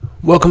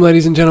Welcome,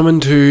 ladies and gentlemen,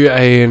 to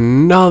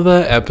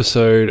another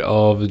episode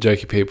of the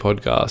Jokey Pete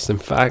podcast. In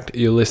fact,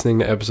 you're listening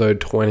to episode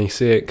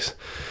 26.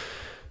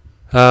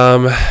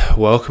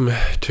 Welcome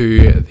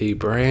to the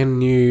brand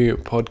new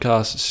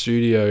podcast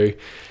studio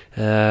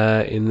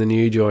in the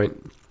new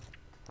joint.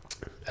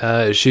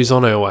 She's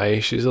on her way.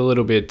 She's a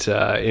little bit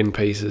in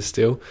pieces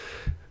still.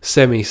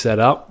 Semi-set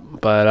up,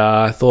 but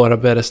I thought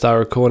I'd better start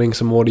recording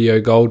some audio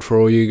gold for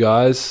all you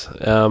guys.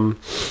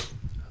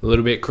 A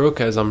little bit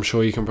crook, as I'm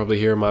sure you can probably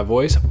hear in my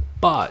voice,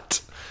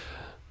 but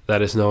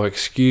that is no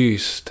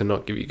excuse to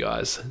not give you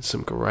guys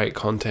some great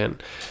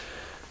content.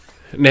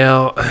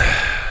 Now, I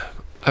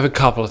have a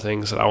couple of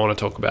things that I want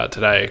to talk about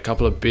today, a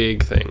couple of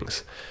big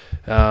things.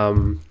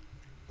 And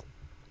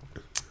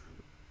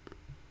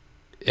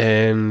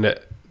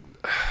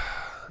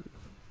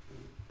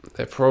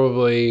they're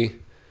probably...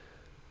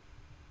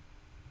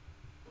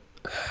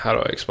 How do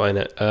I explain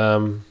it?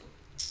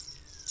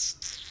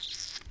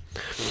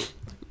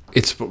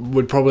 It's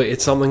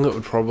something that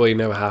would probably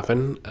never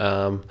happen.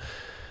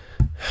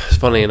 It's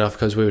funny enough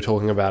because we were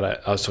talking about it.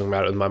 I was talking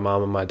about it with my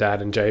mum and my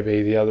dad and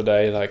JB the other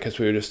day, because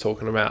we were just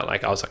talking about, I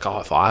was like,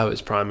 if I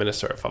was Prime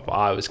Minister, if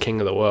I was King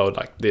of the World,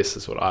 this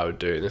is what I would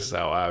do and this is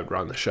how I would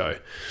run the show.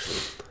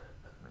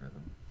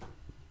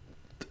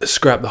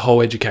 Scrap the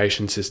whole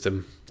education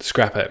system.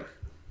 Scrap it.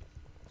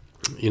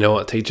 You know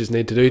what teachers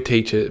need to do?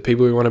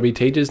 People who want to be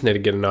teachers need to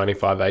get a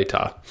 95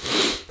 ATAR,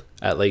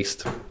 at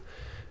least.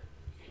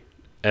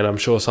 And I'm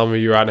sure some of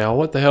you right now,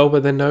 what the hell,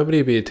 but then nobody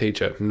would be a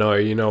teacher. No,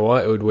 you know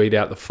what? It would weed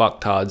out the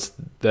fucktards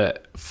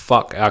that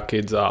fuck our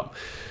kids up.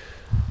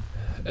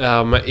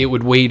 It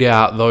would weed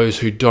out those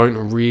who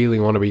don't really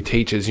want to be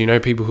teachers. You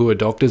know, people who are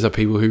doctors are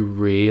people who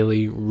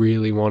really,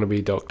 really want to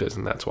be doctors,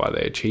 and that's why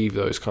they achieve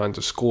those kinds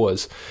of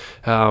scores.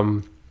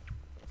 The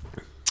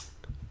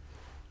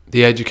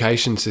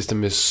education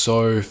system is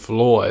so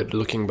flawed,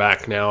 looking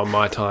back now on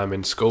my time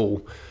in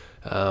school.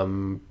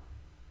 And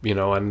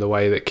the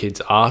way that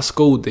kids are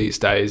schooled these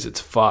days,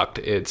 it's fucked.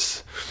 They're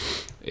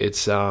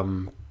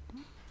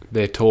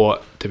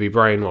taught to be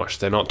brainwashed.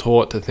 They're not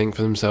taught to think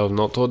for themselves,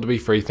 not taught to be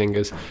free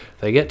thinkers.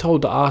 They get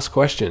told to ask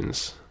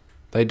questions.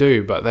 They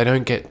do, but they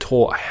don't get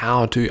taught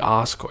how to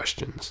ask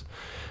questions.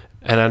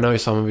 And I know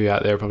some of you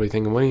out there are probably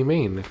thinking, what do you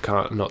mean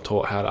not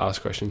taught how to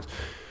ask questions?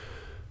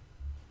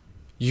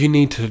 You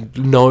need to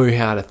know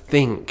how to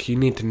think. You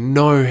need to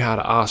know how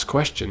to ask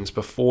questions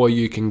before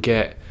you can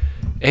get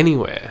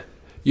anywhere.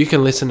 You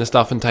can listen to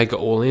stuff and take it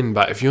all in,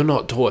 but if you're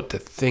not taught to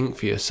think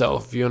for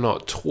yourself, if you're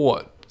not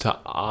taught to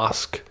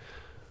ask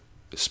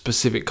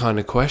specific kind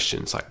of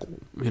questions,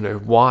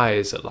 why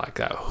is it like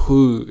that?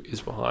 Who is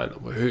behind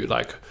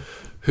it?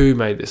 Who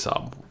made this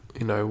up?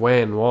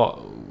 When,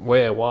 what,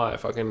 where, why?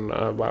 Fucking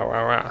blah, blah,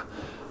 blah.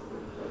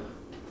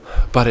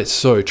 But it's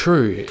so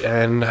true,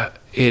 and I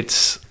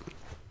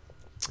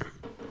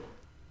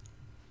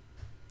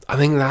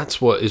think that's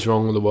what is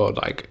wrong with the world.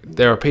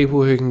 There are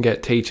people who can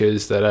get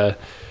teachers that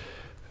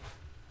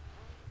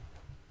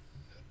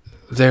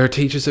there are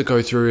teachers that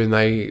go through and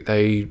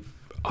I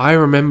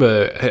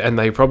remember, and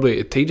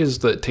teachers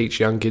that teach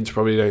young kids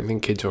probably don't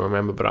think kids will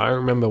remember, but I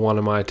remember one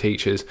of my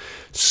teachers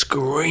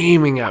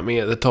screaming at me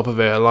at the top of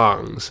her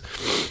lungs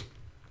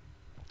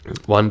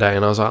one day,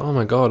 and I was like, oh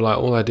my God,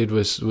 all I did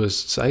was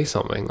say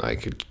something,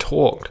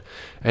 talked.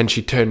 And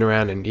she turned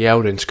around and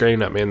yelled and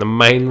screamed at me. And the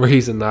main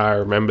reason that I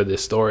remember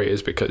this story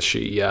is because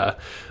she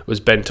was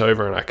bent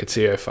over and I could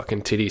see her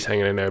fucking titties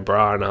hanging in her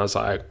bra. And I was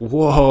like,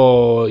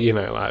 whoa,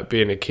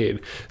 being a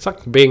kid. It's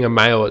like being a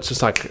male. It's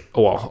just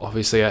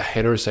obviously a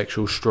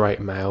heterosexual straight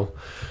male,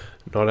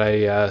 not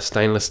a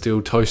stainless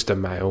steel toaster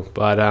male.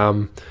 But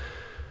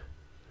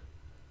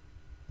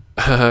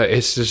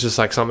it's just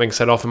something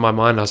set off in my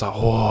mind. I was like,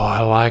 oh,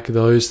 I like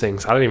those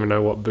things. I don't even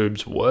know what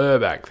boobs were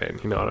back then.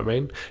 You know what I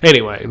mean?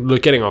 Anyway,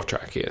 look, getting off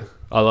track here.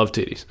 I love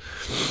titties.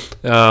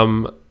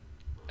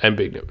 And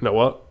big... No,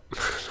 what?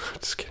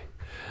 Just kidding.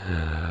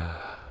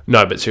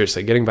 No, but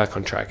seriously, getting back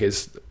on track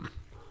is...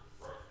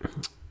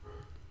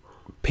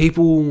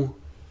 People...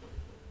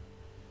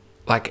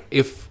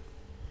 if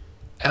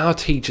our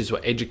teachers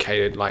were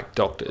educated like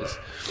doctors...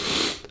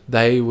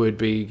 they would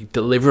be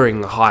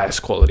delivering the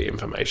highest quality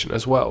information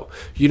as well.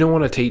 You don't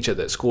want a teacher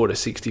that scored a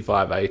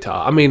 65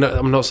 ATAR. I mean,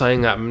 I'm not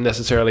saying that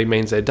necessarily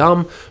means they're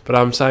dumb, but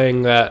I'm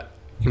saying that,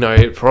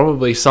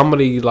 probably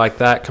somebody like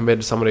that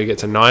compared to somebody who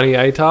gets a 90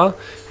 ATAR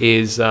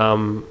is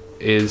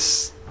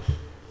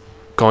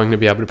going to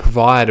be able to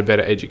provide a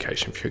better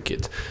education for your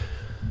kids.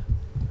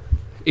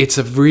 It's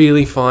a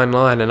really fine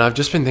line, and I've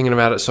just been thinking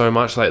about it so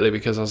much lately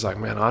because I was like,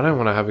 man, I don't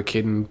want to have a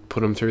kid and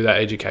put them through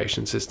that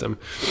education system.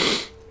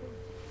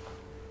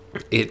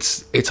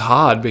 It's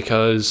hard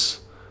because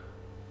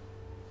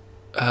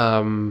that's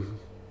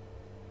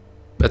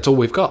all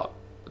we've got.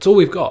 It's all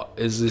we've got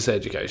is this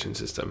education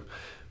system.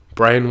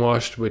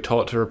 Brainwashed, we're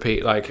taught to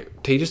repeat.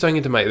 Teachers don't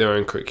get to make their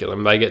own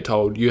curriculum. They get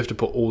told, you have to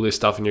put all this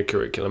stuff in your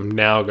curriculum.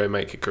 Now go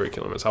make a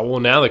curriculum. It's like,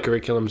 well, now the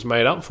curriculum's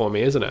made up for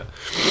me, isn't it?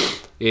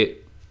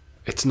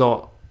 It's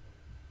not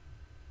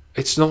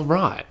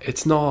right.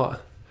 It's not...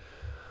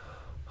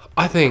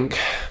 I think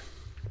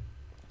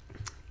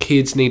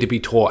kids need to be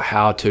taught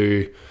how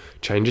to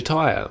change a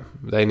tire.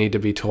 They need to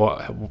be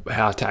taught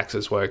how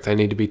taxes work. They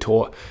need to be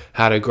taught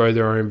how to grow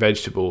their own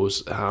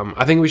vegetables.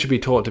 I think we should be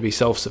taught to be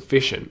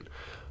self-sufficient.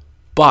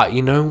 But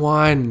you know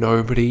why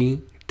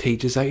nobody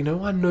teaches that? You know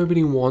why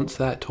nobody wants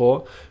that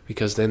taught?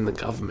 Because then the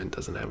government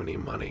doesn't have any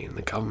money and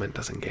the government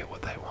doesn't get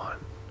what they want.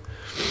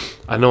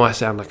 I know I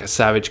sound like a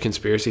savage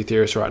conspiracy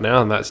theorist right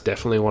now, and that's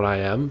definitely what I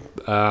am.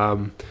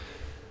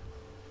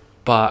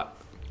 But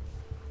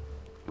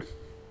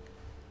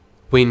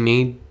we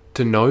need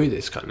to know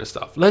this kind of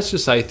stuff. Let's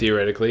just say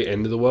theoretically,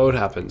 end of the world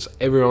happens.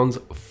 Everyone's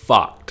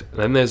fucked. And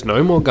then there's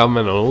no more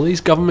government, and all these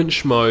government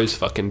schmoes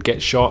fucking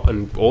get shot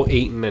and or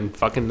eaten and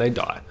fucking they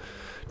die.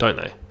 Don't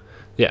they?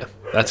 Yeah,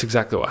 that's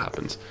exactly what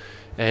happens.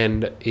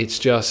 And it's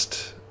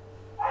just...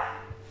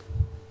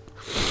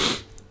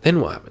 Then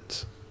what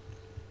happens?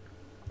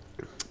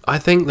 I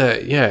think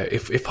that, yeah,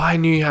 if I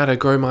knew how to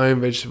grow my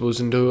own vegetables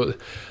and do it...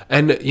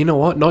 And you know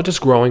what? Not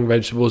just growing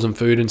vegetables and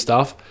food and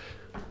stuff,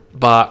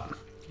 but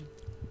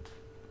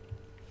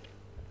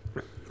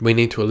we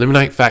need to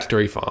eliminate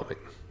factory farming.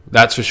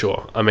 That's for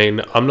sure. I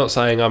mean, I'm not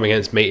saying I'm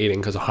against meat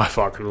eating because I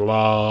fucking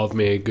love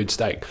me a good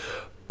steak.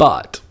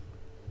 But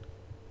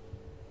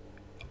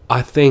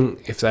I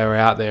think if they were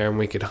out there and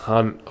we could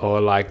hunt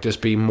or like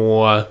just be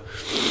more...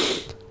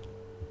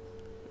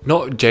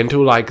 Not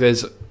gentle, like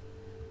there's...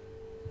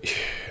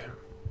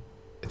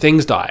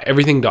 Things die.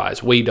 Everything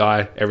dies. We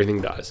die.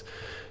 Everything dies.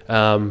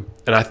 And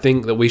I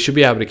think that we should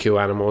be able to kill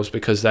animals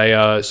because they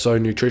are so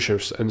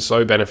nutritious and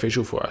so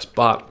beneficial for us.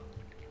 But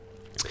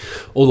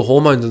all the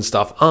hormones and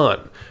stuff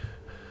aren't.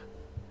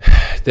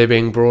 They're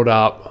being brought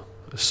up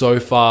so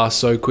fast,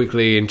 so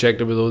quickly,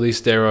 injected with all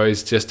these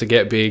steroids just to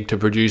get big, to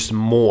produce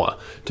more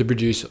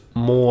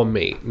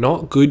meat.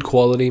 Not good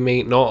quality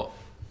meat, not,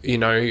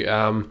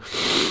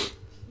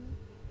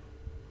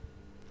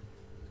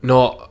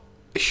 not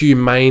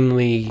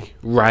humanely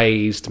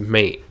raised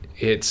meat.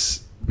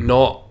 It's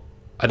not,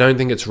 I don't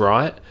think it's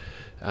right.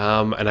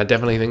 And I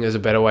definitely think there's a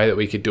better way that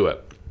we could do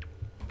it.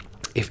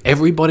 If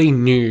everybody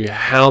knew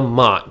how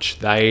much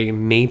they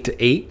need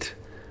to eat,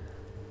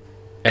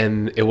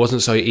 and it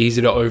wasn't so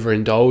easy to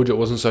overindulge, it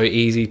wasn't so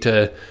easy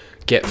to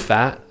get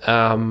fat,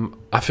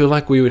 I feel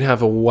like we would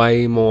have a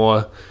way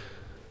more...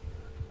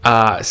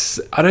 I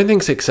don't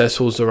think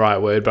successful is the right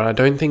word, but I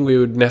don't think we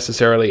would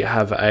necessarily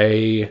have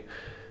a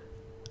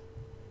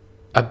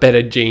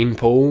better gene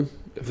pool,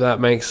 if that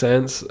makes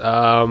sense.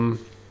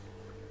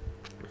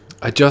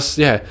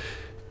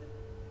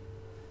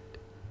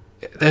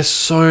 There's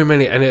so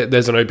many, and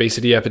there's an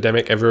obesity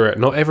epidemic everywhere.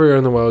 Not everywhere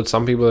in the world.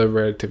 Some people are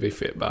relatively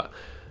fit, but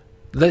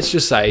let's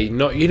just say,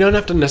 you don't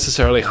have to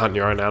necessarily hunt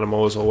your own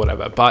animals or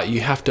whatever, but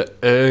you have to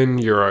earn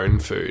your own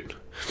food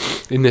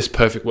in this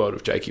perfect world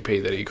of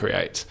JQP that he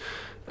creates.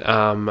 You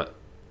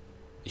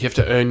have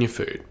to earn your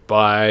food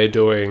by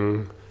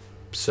doing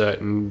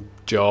certain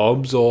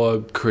jobs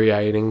or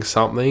creating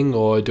something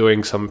or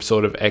doing some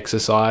sort of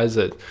exercise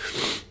that,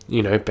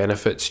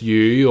 benefits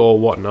you or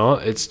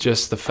whatnot. It's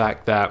just the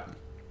fact that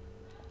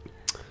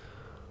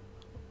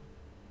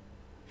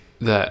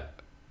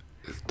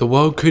the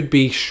world could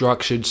be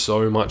structured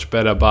so much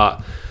better,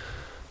 but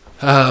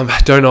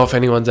I don't know if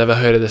anyone's ever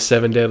heard of the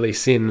 7 deadly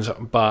sins,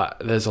 but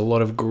there's a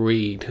lot of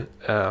greed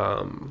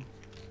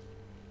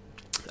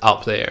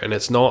up there, and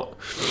it's not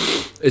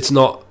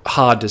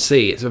hard to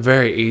see. It's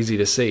very easy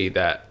to see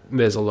that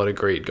there's a lot of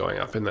greed going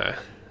up in there,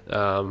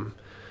 and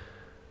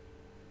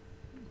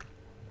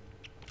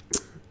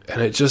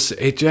it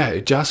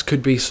just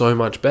could be so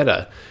much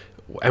better,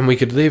 and we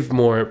could live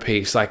more at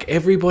peace. Like,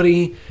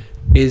 everybody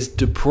is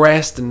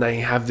depressed and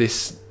they have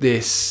this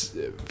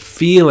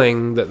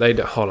feeling that they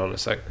hold on a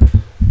sec.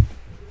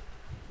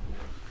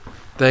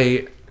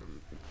 They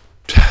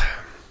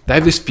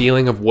have this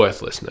feeling of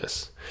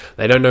worthlessness.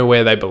 They don't know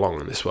where they belong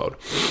in this world.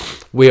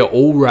 We are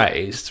all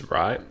raised,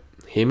 right?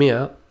 Hear me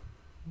out.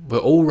 We're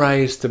all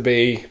raised to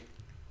be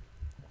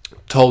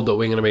told that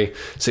we're going to be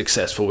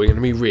successful, we're going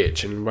to be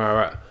rich, and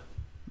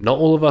not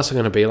all of us are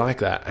going to be like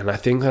that. And I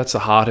think that's the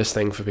hardest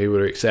thing for people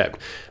to accept.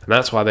 And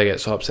that's why they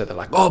get so upset. They're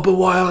like, oh, but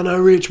why aren't I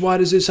rich? Why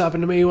does this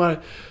happen to me? Why?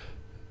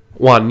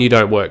 1, you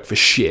don't work for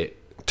shit.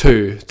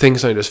 2,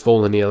 things don't just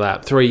fall in your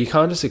lap. 3, you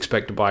can't just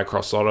expect to buy a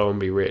Cross Lotto and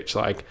be rich.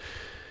 Like,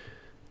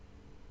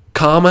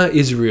 karma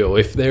is real.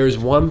 If there is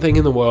one thing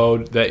in the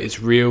world that is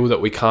real that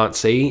we can't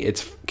see,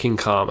 it's King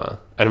Karma.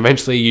 And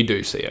eventually you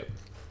do see it.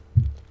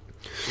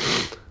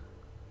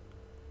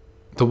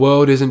 The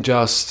world isn't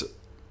just...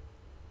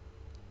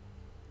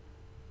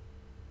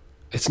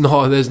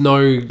 there's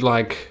no,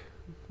 like,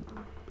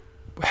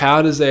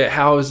 how is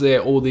there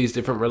all these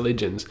different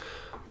religions?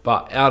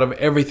 But out of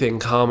everything,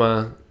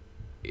 karma,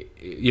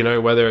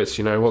 whether it's,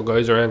 what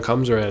goes around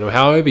comes around, or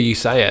however you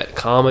say it,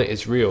 karma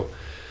is real.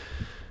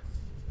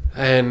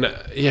 And,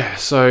 yeah,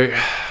 so,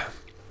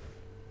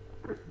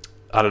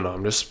 I don't know,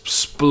 I'm just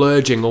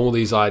splurging all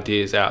these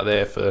ideas out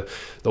there for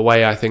the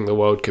way I think the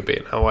world could be,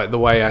 and the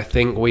way I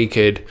think we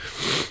could...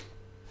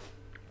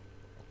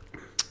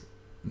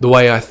 The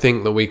way I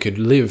think that we could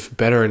live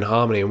better in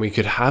harmony and we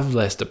could have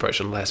less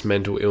depression, less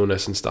mental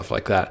illness and stuff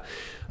like that.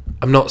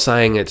 I'm not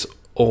saying it's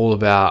all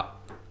about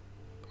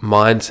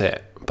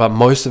mindset, but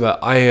most of it,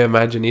 I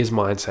imagine, is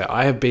mindset.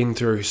 I have been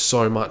through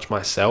so much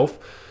myself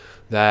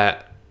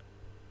that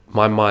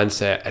my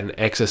mindset and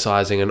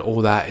exercising and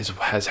all that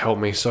has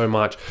helped me so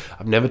much.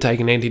 I've never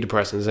taken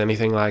antidepressants,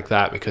 anything like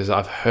that, because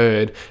I've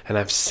heard and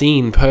I've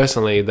seen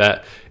personally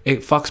that it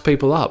fucks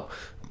people up,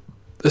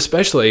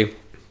 especially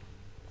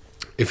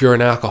if you're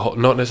an alcoholic,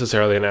 not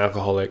necessarily an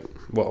alcoholic.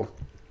 Well,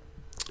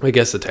 I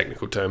guess the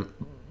technical term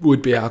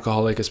would be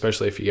alcoholic,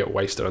 especially if you get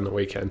wasted on the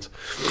weekends.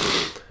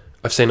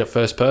 I've seen it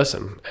first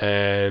person,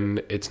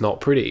 and it's not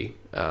pretty.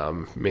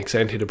 Mix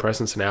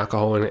antidepressants and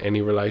alcohol in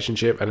any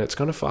relationship, and it's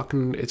gonna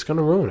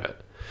ruin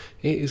it.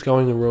 It is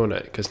going to ruin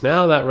it, because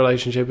now that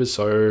relationship is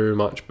so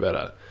much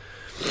better.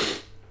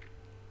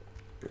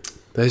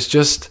 There's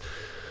just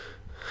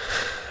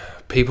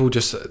people,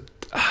 just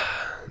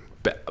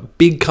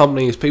big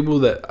companies, people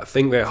that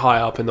think they're high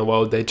up in the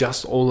world. They're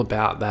just all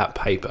about that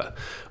paper,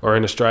 or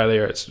in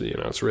Australia, it's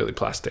really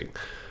plastic.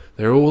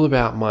 They're all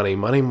about money.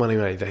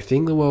 They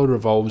think the world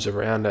revolves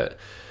around it.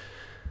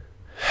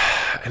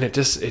 And it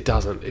just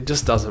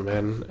doesn't,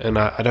 man. And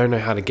I don't know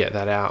how to get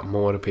that out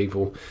more to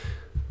people,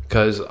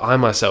 because I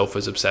myself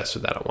was obsessed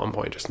with that at one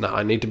point. Just,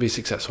 I need to be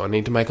successful. I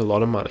need to make a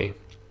lot of money.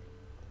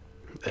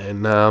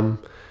 And that's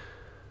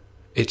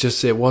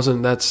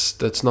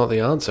not the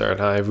answer. And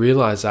I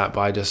realized that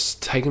by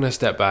just taking a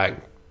step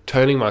back,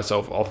 turning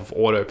myself off of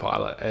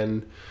autopilot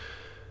and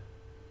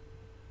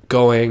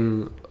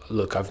going,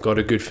 look, I've got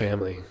a good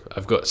family.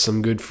 I've got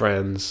some good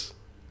friends.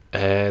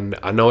 And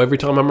I know every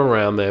time I'm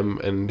around them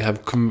and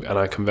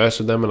I converse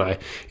with them and I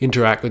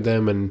interact with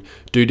them and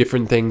do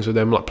different things with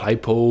them, like play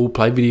pool,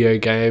 play video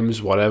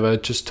games, whatever,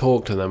 just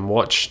talk to them,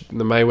 watch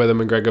the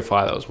Mayweather-McGregor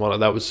fight.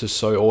 That was just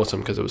so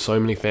awesome, because it was so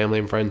many family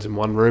and friends in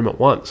one room at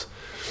once.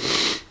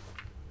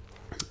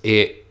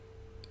 It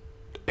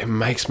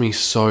makes me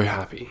so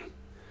happy.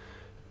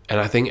 And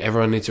I think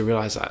everyone needs to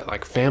realize that,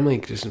 like, family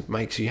just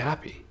makes you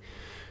happy.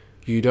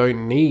 You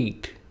don't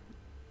need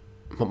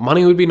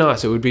money. Would be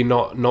nice. It would be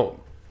not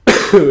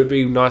it would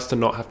be nice to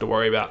not have to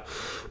worry about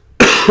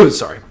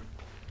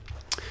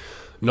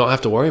not have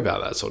to worry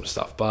about that sort of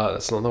stuff, but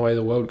that's not the way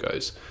the world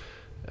goes.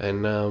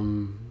 And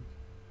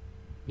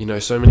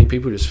so many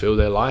people just fill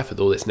their life with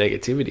all this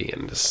negativity,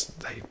 and that's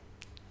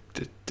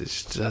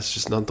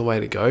just not the way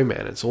to go,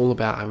 man. It's all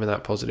about having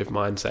that positive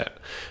mindset,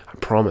 I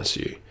promise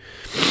you.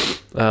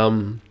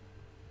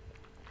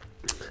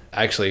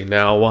 Actually,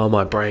 now, while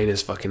my brain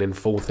is fucking in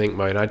full think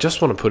mode, I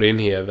just want to put in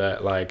here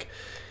that, like,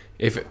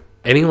 if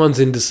anyone's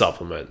into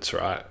supplements,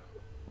 right?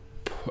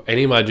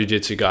 Any of my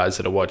jiu-jitsu guys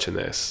that are watching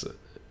this,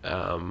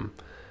 and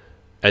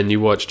you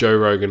watch Joe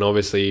Rogan,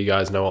 obviously you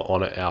guys know what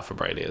Onnit Alpha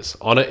Brain is.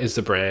 Onnit is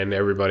the brand,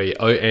 everybody,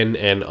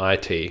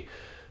 Onnit.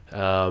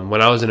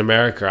 When I was in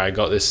America, I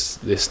got this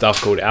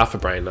stuff called Alpha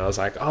Brain, and I was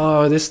like,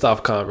 oh, this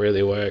stuff can't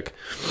really work,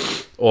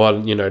 or,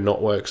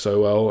 not work so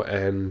well,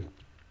 and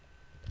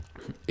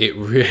it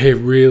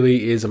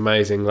really is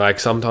amazing. Like,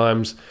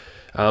 sometimes,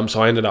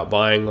 so I ended up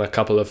buying a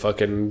couple of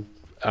fucking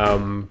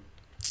bottles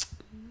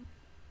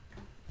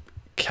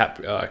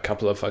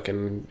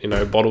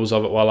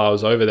of it while I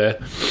was over there,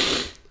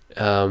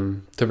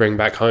 to bring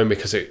back home,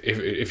 because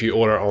if you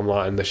order it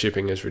online, the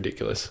shipping is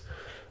ridiculous,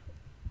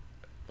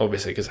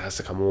 obviously, because it has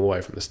to come all the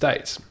way from the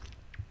States.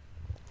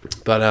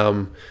 But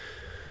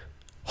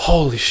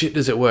holy shit,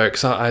 does it work.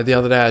 So the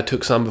other day I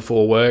took some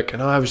before work,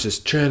 and I was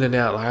just churning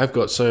out, like, I've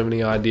got so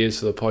many ideas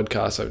for the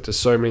podcast. There's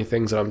so many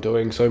things that I'm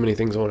doing, so many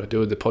things I want to do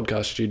with the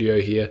podcast studio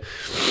here.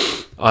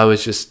 I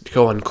was just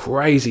going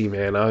crazy,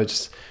 man.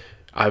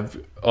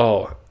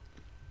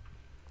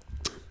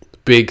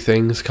 Big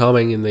things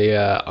coming in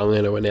the I'm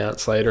going to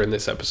announce later in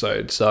this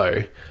episode.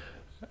 So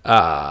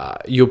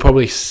you'll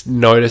probably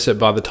notice it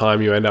by the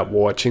time you end up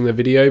watching the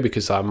video,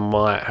 because I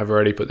might have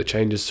already put the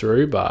changes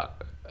through, but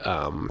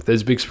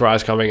there's a big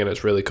surprise coming, and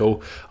it's really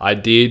cool. I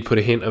did put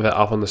a hint of it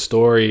up on the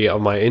story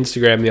on my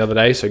Instagram the other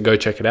day, so go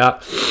check it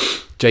out.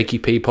 Jakey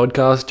P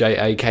Podcast,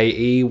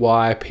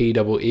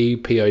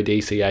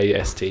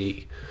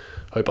 JAKEYPEEPODCAST.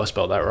 Hope I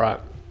spelled that right.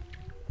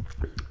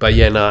 But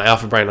yeah,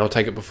 Alpha Brain, I'll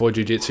take it before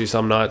jiu-jitsu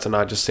some nights, and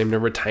I just seem to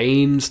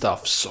retain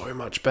stuff so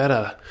much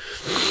better.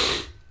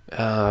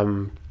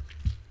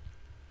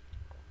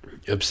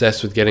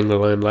 Obsessed with getting to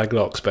learn leg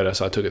locks better,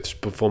 so I took it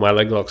before my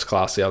leg locks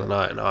class the other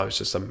night, and I was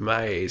just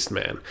amazed,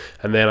 man.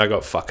 And then I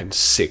got fucking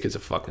sick as a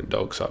fucking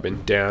dog, so I've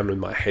been down with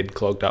my head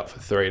clogged up for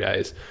 3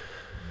 days.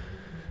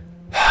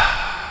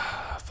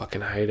 I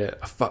fucking hate it.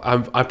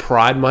 I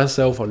pride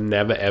myself on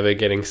never ever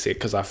getting sick,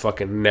 because I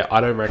fucking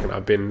I don't reckon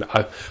I'm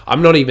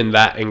not even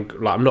that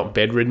I'm not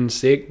bedridden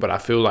sick, but I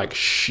feel like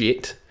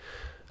shit.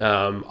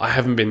 I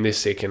haven't been this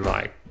sick in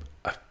like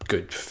a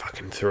good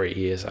fucking 3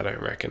 years, I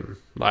don't reckon.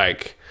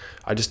 Like,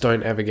 I just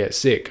don't ever get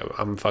sick.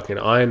 I'm fucking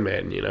Iron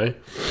Man,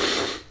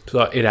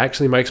 So it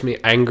actually makes me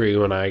angry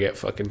when I get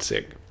fucking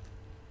sick.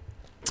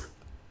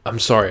 I'm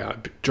sorry, I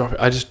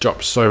just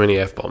dropped so many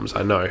F-bombs,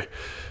 I know.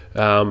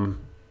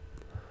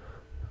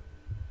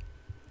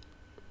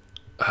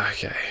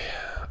 Okay.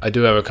 I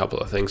do have a couple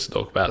of things to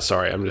talk about.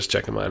 Sorry, I'm just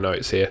checking my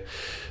notes here.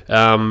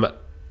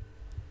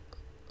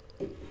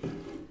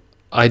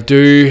 I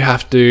do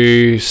have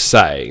to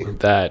say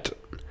that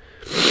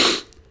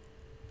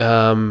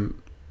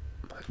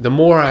the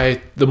more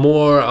I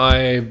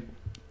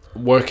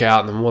work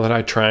out, the more that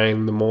I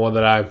train, the more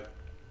that I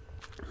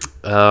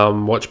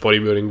watch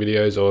bodybuilding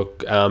videos or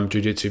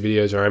jiu-jitsu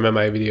videos or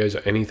MMA videos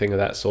or anything of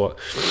that sort.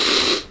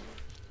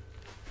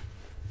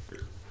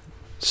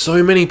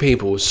 So many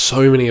people,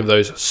 so many of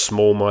those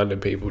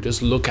small-minded people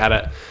just look at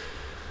it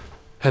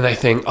and they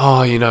think,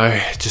 oh, you know,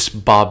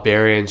 just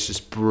barbarians,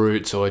 just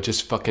brutes, or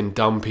just fucking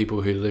dumb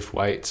people who lift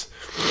weights.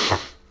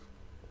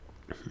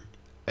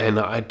 And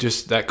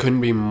that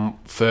couldn't be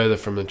further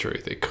from the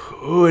truth. It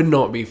could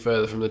not be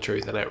further from the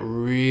truth. And it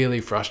really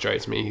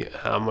frustrates me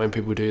when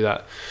people do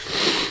that.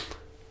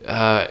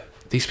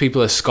 These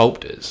people are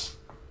sculptors.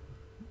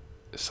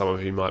 Some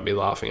of you might be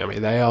laughing at me.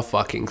 They are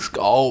fucking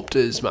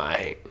sculptors,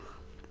 mate.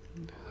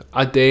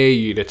 I dare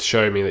you to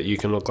show me that you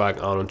can look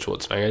like Arnold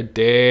Schwarzenegger. I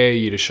dare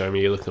you to show me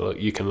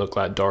you can look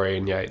like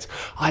Dorian Yates.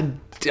 I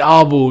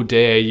double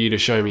dare you to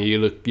show me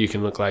you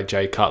can look like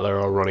Jay Cutler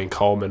or Ronnie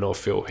Coleman or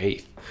Phil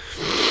Heath.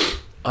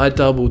 I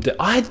double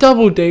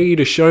dare you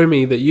to show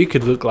me that you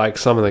could look like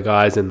some of the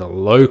guys in the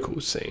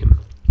local scene.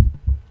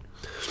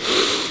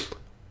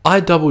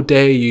 I double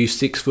dare you,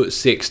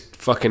 6'6",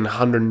 fucking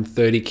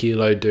 130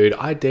 kilo dude.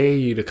 I dare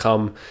you to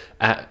come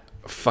at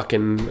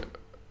fucking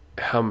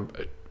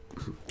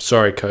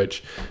sorry,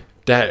 coach.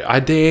 I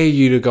dare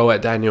you to go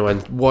at Daniel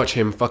and watch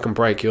him fucking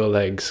break your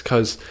legs,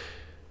 because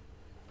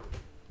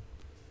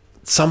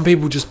some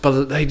people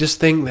they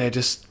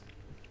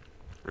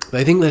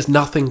think there's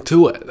nothing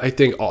to it. They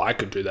think, oh, I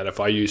could do that if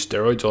I use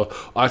steroids, or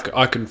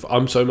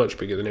I'm so much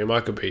bigger than him,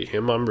 I could beat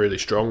him, I'm really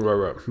strong.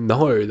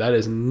 No, that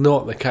is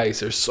not the case.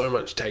 There's so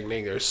much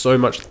technique, there's so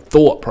much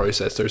thought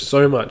process, there's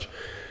so much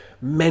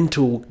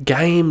mental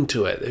game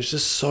to it. There's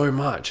just so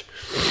much.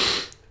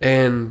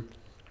 And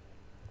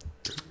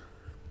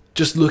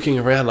just looking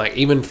around, like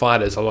even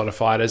fighters, a lot of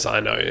fighters I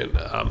know,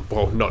 a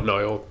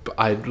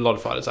lot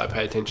of fighters I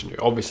pay attention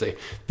to. Obviously,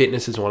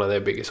 fitness is one of their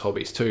biggest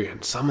hobbies too.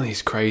 And some of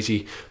these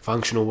crazy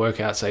functional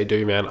workouts they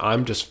do, man,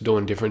 I'm just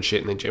doing different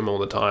shit in the gym all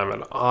the time,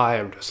 and I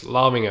am just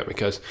loving it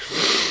because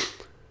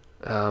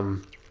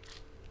I'm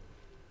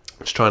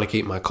just trying to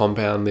keep my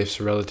compound lifts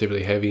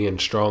relatively heavy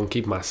and strong,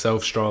 keep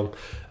myself strong,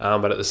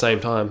 but at the same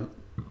time,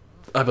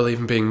 I believe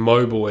in being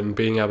mobile and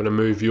being able to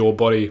move your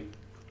body.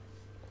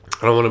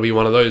 I don't want to be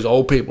one of those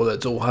old people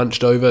that's all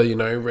hunched over, you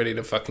know, ready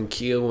to fucking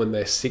kill when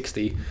they're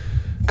 60,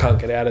 can't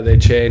get out of their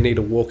chair, need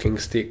a walking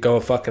stick,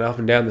 going fucking up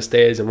and down the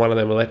stairs in one of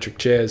them electric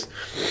chairs.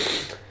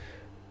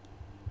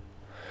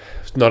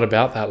 It's not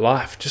about that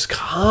life. Just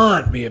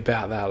can't be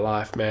about that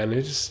life, man.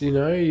 It's just, you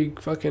know, you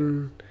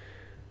fucking...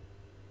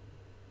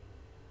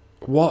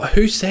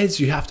 Who says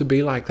you have to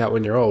be like that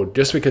when you're old?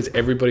 Just because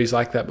everybody's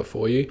like that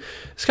before you?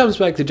 This comes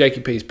back to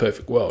Jakey P's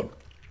perfect world.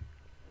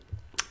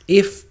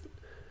 If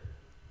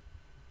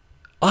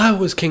I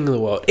was king of the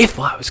world, if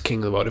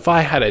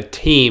I had a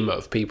team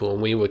of people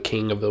and we were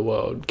king of the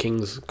world,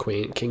 kings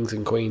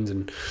and queens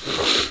and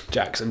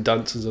jacks and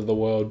dunces of the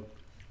world,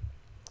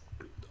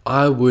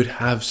 I would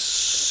have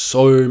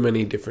so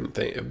many different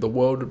things. The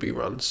world would be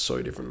run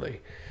so differently.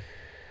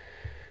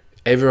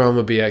 Everyone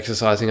would be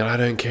exercising, and I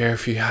don't care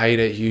if you hate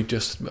it, you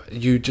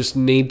just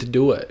need to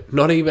do it.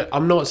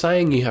 I'm not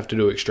saying you have to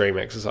do extreme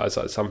exercise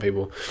like some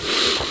people.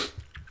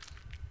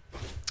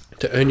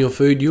 To earn your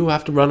food, you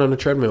have to run on a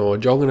treadmill or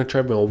jog on a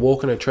treadmill or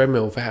walk on a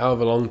treadmill for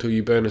however long till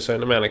you burn a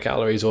certain amount of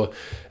calories, or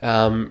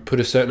put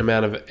a certain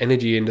amount of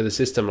energy into the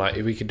system. Like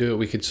if we could do it,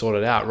 we could sort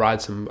it out.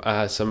 Ride some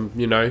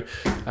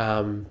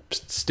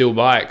steel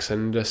bikes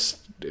and just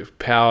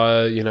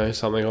power,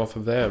 something off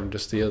of them.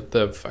 Just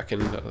the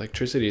fucking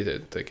electricity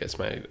that gets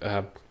made.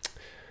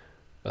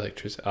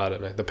 Electricity, I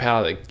don't know. The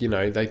power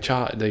that, they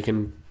charge, they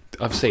can...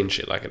 I've seen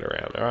shit like it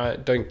around,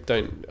 alright?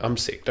 Don't, I'm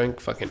sick. Don't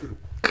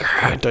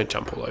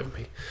jump all over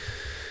me.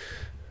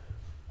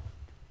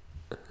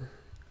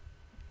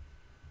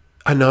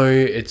 I know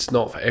it's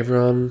not for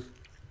everyone,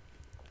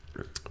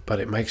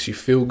 but it makes you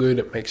feel good.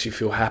 It makes you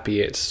feel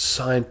happy. It's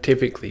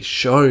scientifically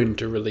shown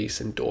to release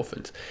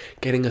endorphins.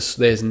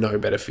 There's no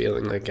better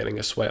feeling than getting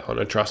a sweat on.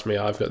 And trust me,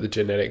 I've got the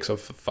genetics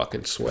of a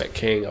fucking sweat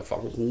king.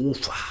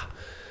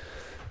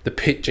 The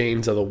pit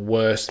genes are the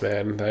worst,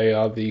 man. They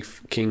are the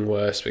fucking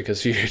worst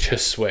because you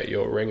just sweat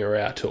your ringer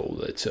out all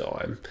the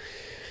time.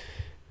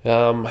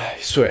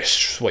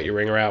 Sweat your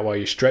ringer out while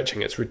you're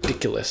stretching. It's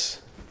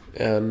ridiculous.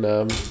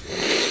 And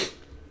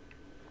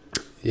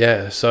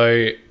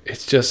so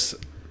it's just,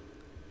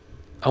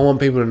 I want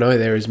people to know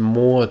there is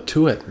more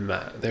to it than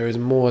that. There is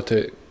more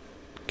to...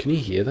 Can you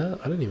hear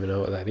that? I don't even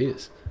know what that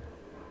is.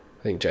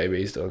 I think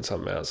JB's doing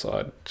something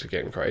outside. It's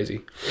getting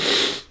crazy.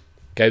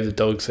 Gave the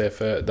dogs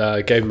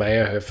gave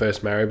Maya her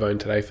first marrow-bone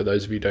today. For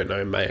those of you who don't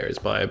know, Maya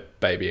is my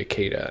baby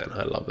Akita, and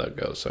I love that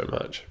girl so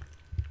much.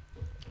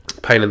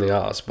 pain in the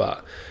ass,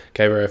 but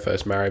gave her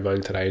first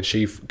marrow-bone today, and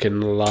she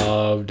fucking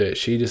loved it.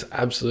 She just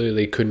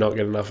absolutely could not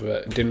get enough of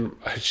it.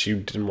 She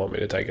didn't want me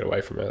to take it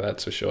away from her,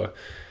 that's for sure.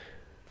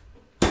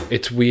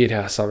 It's weird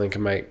how something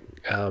can make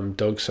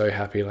dogs so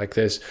happy. Like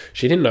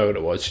she didn't know what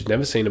it was. She'd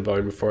never seen a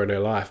bone before in her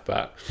life,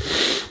 but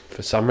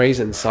for some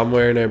reason,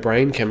 somewhere in her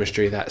brain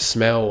chemistry, that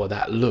smell or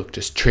that look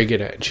just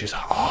triggered it, and she's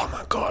like, oh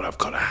my God, I've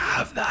got to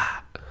have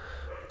that.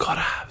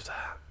 Gotta have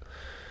that.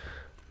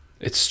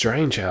 It's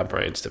strange how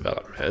brains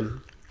develop,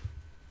 man.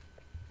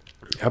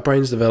 Our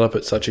brains develop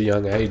at such a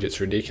young age, it's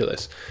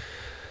ridiculous.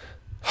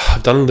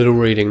 I've done a little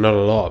reading, not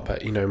a lot,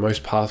 but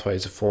most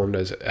pathways are formed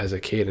as a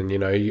kid, and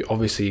you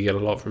obviously get a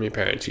lot from your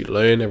parents. You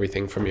learn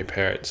everything from your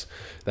parents.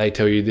 They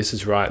tell you this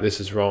is right, this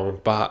is wrong,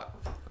 but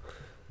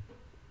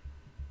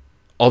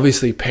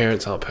obviously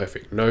parents aren't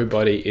perfect.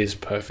 Nobody is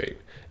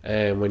perfect,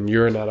 and when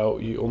you're an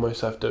adult, you almost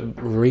have to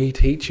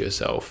reteach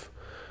yourself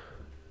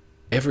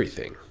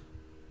everything.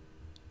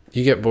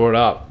 You get brought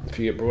up, if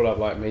you get brought up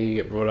like me, you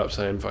get brought up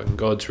saying fucking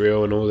God's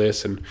real and all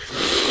this, and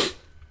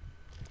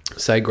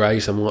say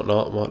grace and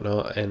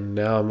whatnot, and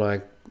now I'm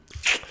like,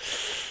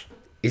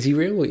 is he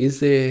real?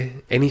 Is there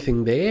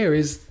anything there?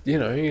 Is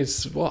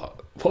what?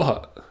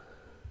 I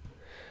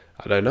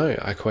don't know.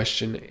 I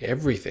question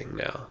everything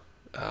now.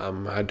 I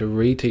had to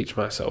reteach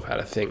myself how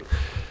to think.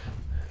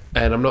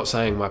 And I'm not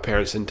saying my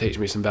parents didn't teach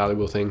me some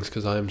valuable things,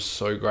 because I am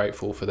so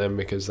grateful for them,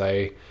 because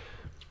they,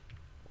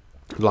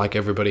 like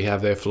everybody,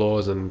 have their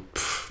flaws, and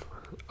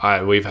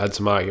we've had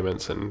some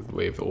arguments, and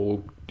we've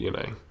all,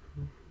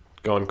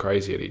 gone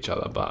crazy at each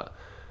other, but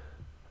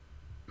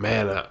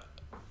man,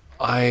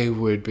 I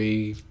would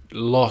be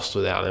lost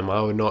without them. I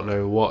would not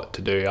know what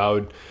to do. I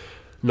would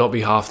not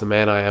be half the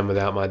man I am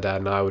without my dad,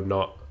 and I would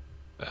not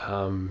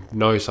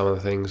know some of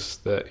the things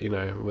that,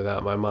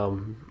 without my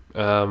mum.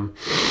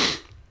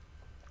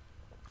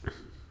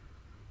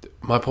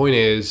 My point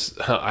is,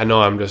 I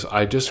know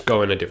I just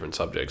go into different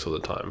subjects all the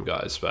time,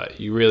 guys,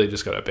 but you really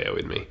just got to bear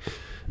with me.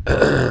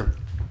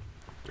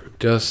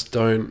 Just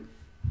don't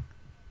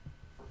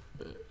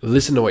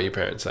listen to what your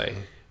parents say.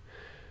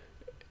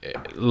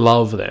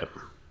 Love them.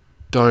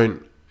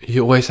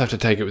 You always have to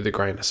take it with a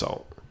grain of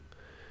salt,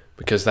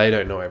 because they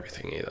don't know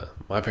everything either.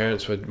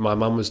 My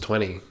mum was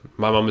 20.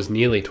 My mum was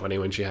nearly 20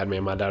 when she had me,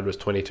 and my dad was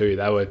 22.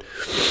 They were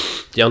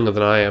younger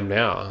than I am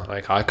now.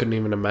 Like, I couldn't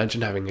even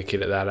imagine having a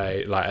kid at that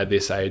age, like at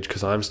this age,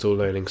 because I'm still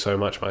learning so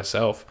much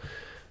myself.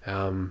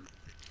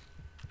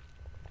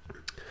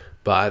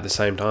 But at the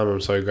same time,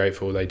 I'm so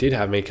grateful they did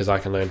have me, because I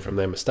can learn from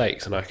their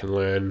mistakes, and I can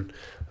learn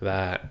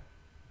that,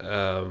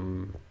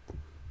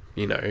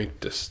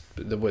 just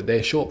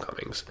their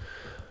shortcomings.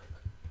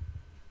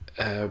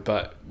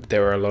 But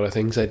there are a lot of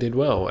things they did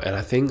well, and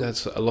I think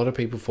that's a lot of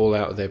people fall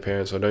out with their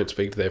parents or don't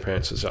speak to their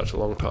parents for such a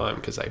long time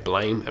because they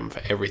blame them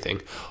for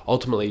everything.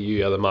 Ultimately,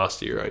 you are the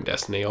master of your own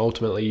destiny.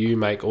 Ultimately, you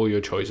make all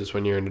your choices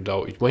when you're an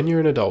adult. When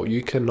you're an adult,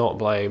 you cannot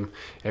blame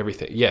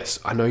everything. Yes,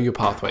 I know your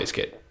pathways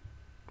get,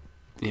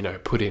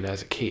 put in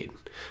as a kid.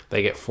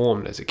 They get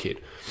formed as a kid.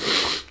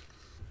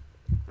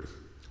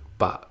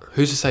 But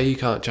who's to say you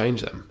can't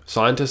change them?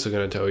 Scientists are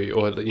going to tell you,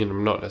 or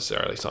not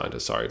necessarily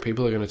scientists, sorry.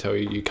 People are going to tell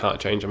you can't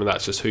change them and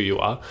that's just who you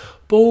are.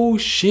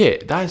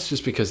 Bullshit. That's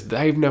just because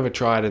they've never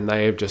tried and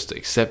they have just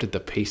accepted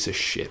the piece of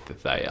shit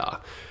that they are.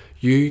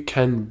 You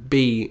can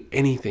be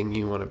anything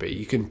you want to be.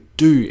 You can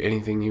do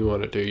anything you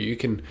want to do. You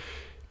can,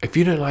 if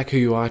you don't like who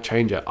you are,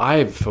 change it. I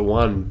have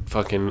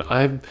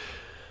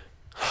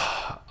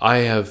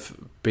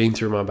been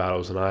through my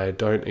battles, and I'm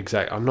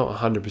not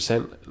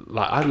 100%,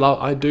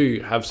 I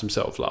do have some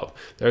self-love.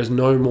 There is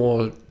no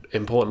more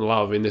important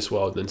love in this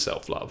world than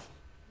self-love.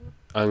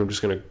 I'm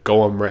just going to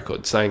go on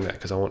record saying that,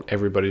 because I want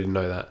everybody to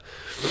know that.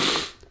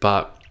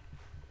 But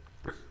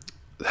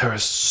there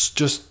is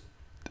just,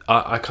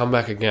 I come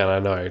back again, I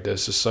know,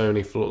 there's just so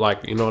many, what I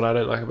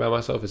don't like about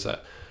myself is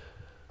that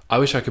I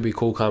wish I could be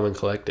cool, calm, and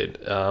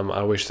collected.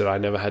 I wish that I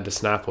never had to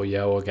snap or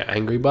yell or get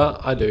angry, but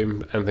I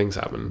do, and things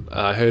happen.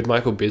 I heard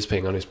Michael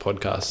Bisping on his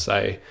podcast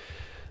say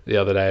the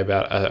other day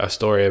about a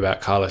story about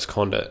Carlos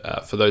Condit.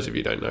 For those of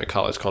you who don't know,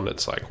 Carlos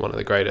Condit's like one of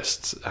the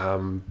greatest,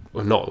 well,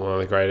 not one of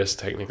the greatest,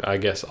 technically. I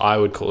guess I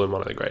would call him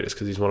one of the greatest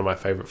because he's one of my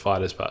favourite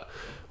fighters, but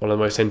one of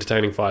the most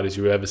entertaining fighters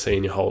you've ever seen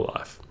in your whole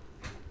life.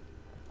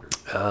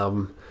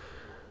 Told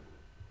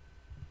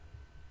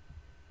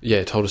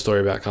a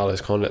story about Carlos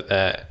Condit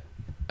that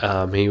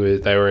they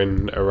were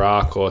in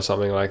Iraq or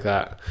something like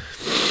that,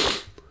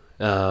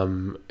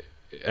 and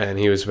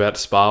he was about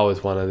to spar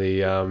with one of the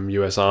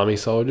US Army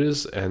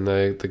soldiers, and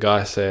the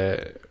guy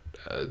said,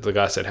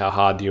 how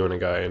hard do you want to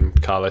go?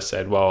 And Carlos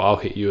said, well, I'll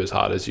hit you as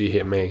hard as you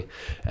hit me.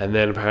 And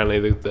then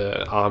apparently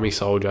the army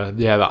soldier,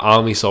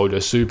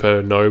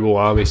 super noble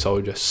army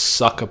soldier,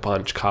 sucker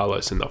punched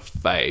Carlos in the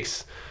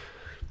face,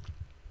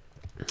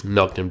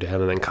 knocked him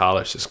down, and then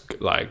Carlos just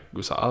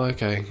was like, oh,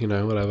 okay,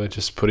 whatever,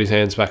 just put his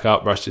hands back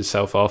up, brushed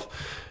himself off,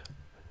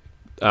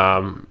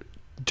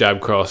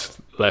 jab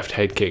cross, left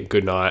head kick,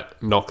 good night,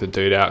 knock the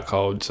dude out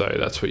cold. So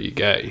that's what you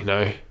get.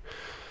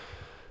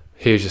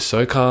 he was just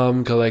so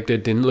calm,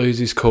 collected, didn't lose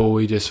his cool.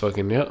 He just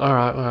fucking, yeah, all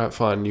right,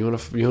 fine. You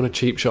wanna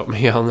cheap shot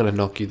me? I'm gonna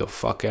knock you the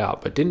fuck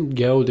out. But didn't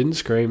yell, didn't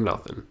scream,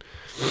 nothing.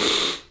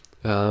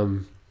 Yeah,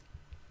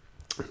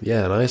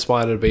 and I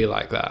aspire to be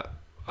like that.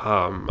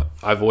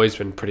 I've always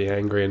been pretty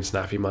angry and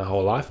snappy my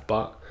whole life,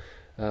 but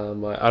I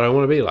don't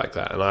want to be like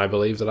that, and I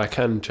believe that I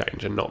can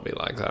change and not be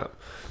like that.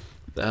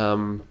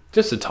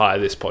 Just to tie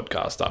this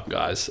podcast up,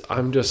 guys,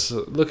 I'm just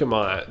look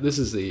at this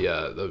is the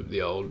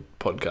old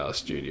podcast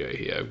studio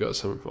here. I've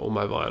got all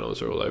my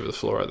vinyls are all over the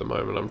floor at the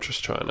moment. I'm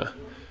just trying to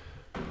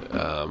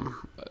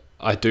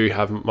I do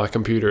have my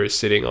computer is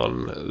sitting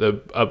on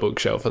a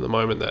bookshelf at the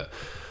moment that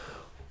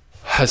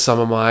has some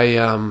of my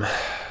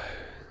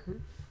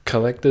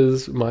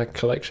my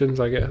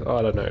collections, I guess.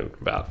 I don't know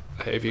about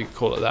if you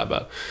call it that,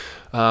 but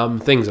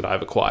things that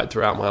I've acquired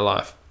throughout my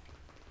life.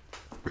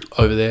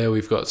 Over there,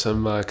 we've got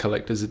some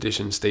collector's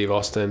edition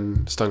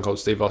Stone Cold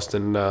Steve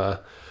Austin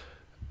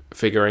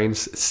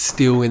figurines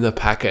still in the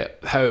packet.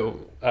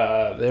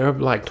 They're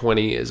like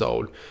 20 years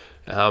old.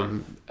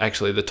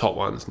 Actually, the top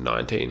one's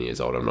 19 years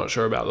old. I'm not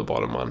sure about the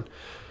bottom one.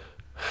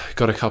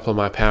 Got a couple of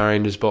my Power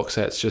Rangers box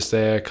sets just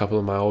there. A couple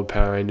of my old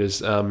Power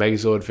Rangers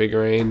Megazord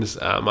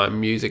figurines. My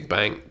Music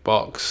Bank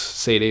box,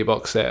 CD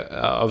box set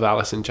of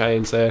Alice in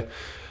Chains there.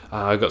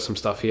 I've got some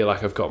stuff here,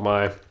 like I've got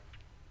my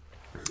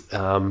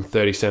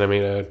 30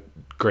 centimeter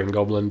Green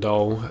Goblin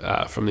doll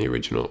from the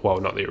original, well,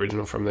 not the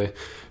original, from the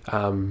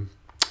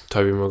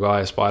Tobey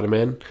Maguire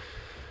Spider-Man.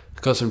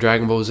 Got some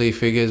Dragon Ball Z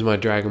figures, my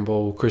Dragon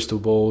Ball Crystal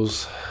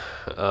Balls,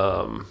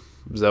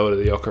 Zelda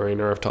the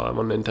Ocarina of Time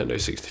on Nintendo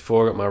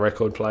 64. Got my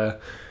record player.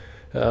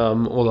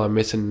 All I'm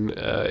missing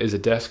is a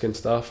desk and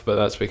stuff, but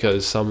that's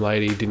because some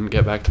lady didn't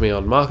get back to me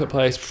on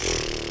Marketplace.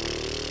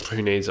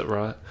 Who needs it,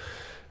 right?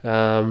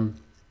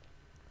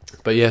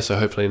 But yeah, so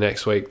hopefully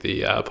next week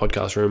the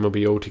podcast room will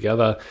be all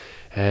together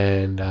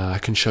and I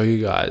can show you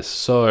guys.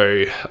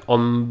 So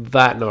on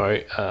that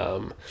note,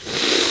 I'm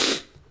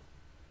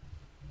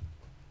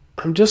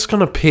just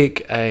going to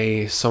pick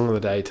a song of the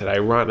day today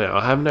right now.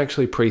 I haven't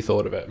actually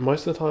pre-thought of it.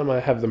 Most of the time I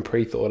have them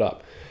pre-thought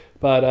up.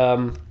 But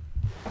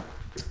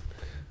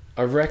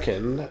I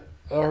reckon,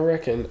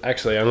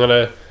 actually I'm going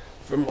to,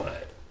 from my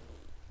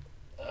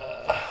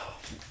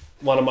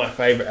one of my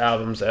favourite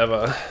albums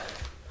ever,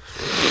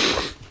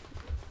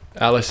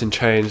 Alice in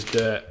Chains,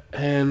 Dirt.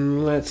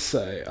 And let's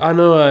say, I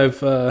know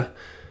I've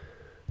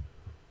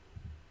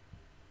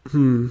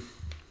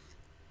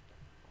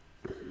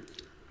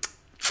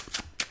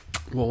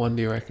what one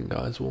do you reckon,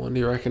 guys? What one do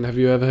you reckon? Have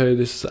you ever heard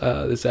this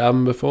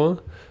album before?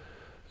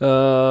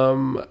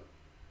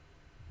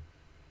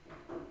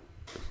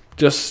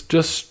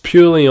 Just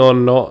purely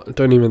on,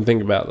 don't even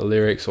think about the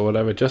lyrics or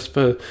whatever, just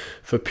for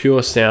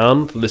pure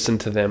sound, listen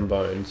to Them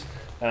Bones.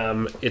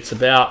 It's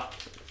about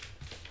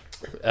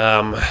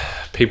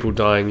people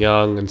dying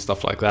young and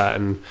stuff like that,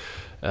 and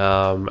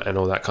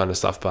all that kind of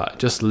stuff, but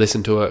just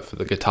listen to it for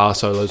the guitar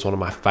solos. One of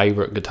my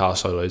favourite guitar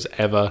solos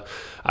ever.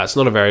 It's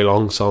not a very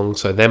long song,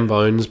 so Them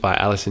Bones by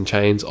Alice in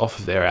Chains off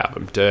of their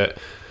album Dirt.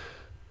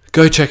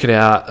 Go check it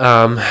out.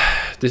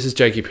 This is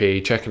Jakey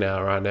P checking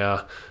out right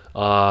now.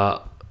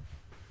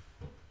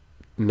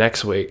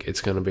 Next week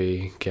it's going to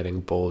be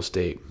getting balls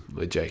deep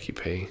with Jakey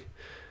P.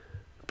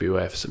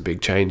 Beware for some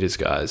big changes,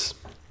 guys.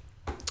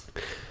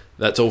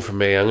 That's all from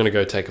me. I'm going to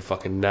go take a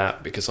fucking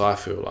nap because I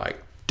feel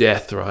like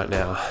death right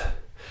now.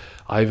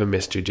 I even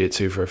missed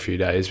jiu-jitsu for a few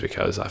days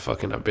because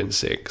I've been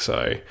sick.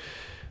 So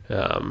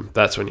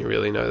that's when you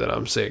really know that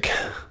I'm sick.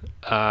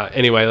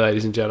 Anyway,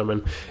 ladies and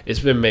gentlemen, it's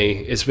been me.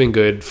 It's been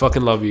good.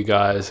 Fucking love you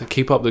guys.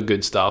 Keep up the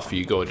good stuff,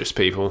 you gorgeous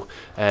people.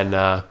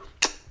 And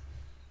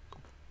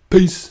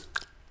peace.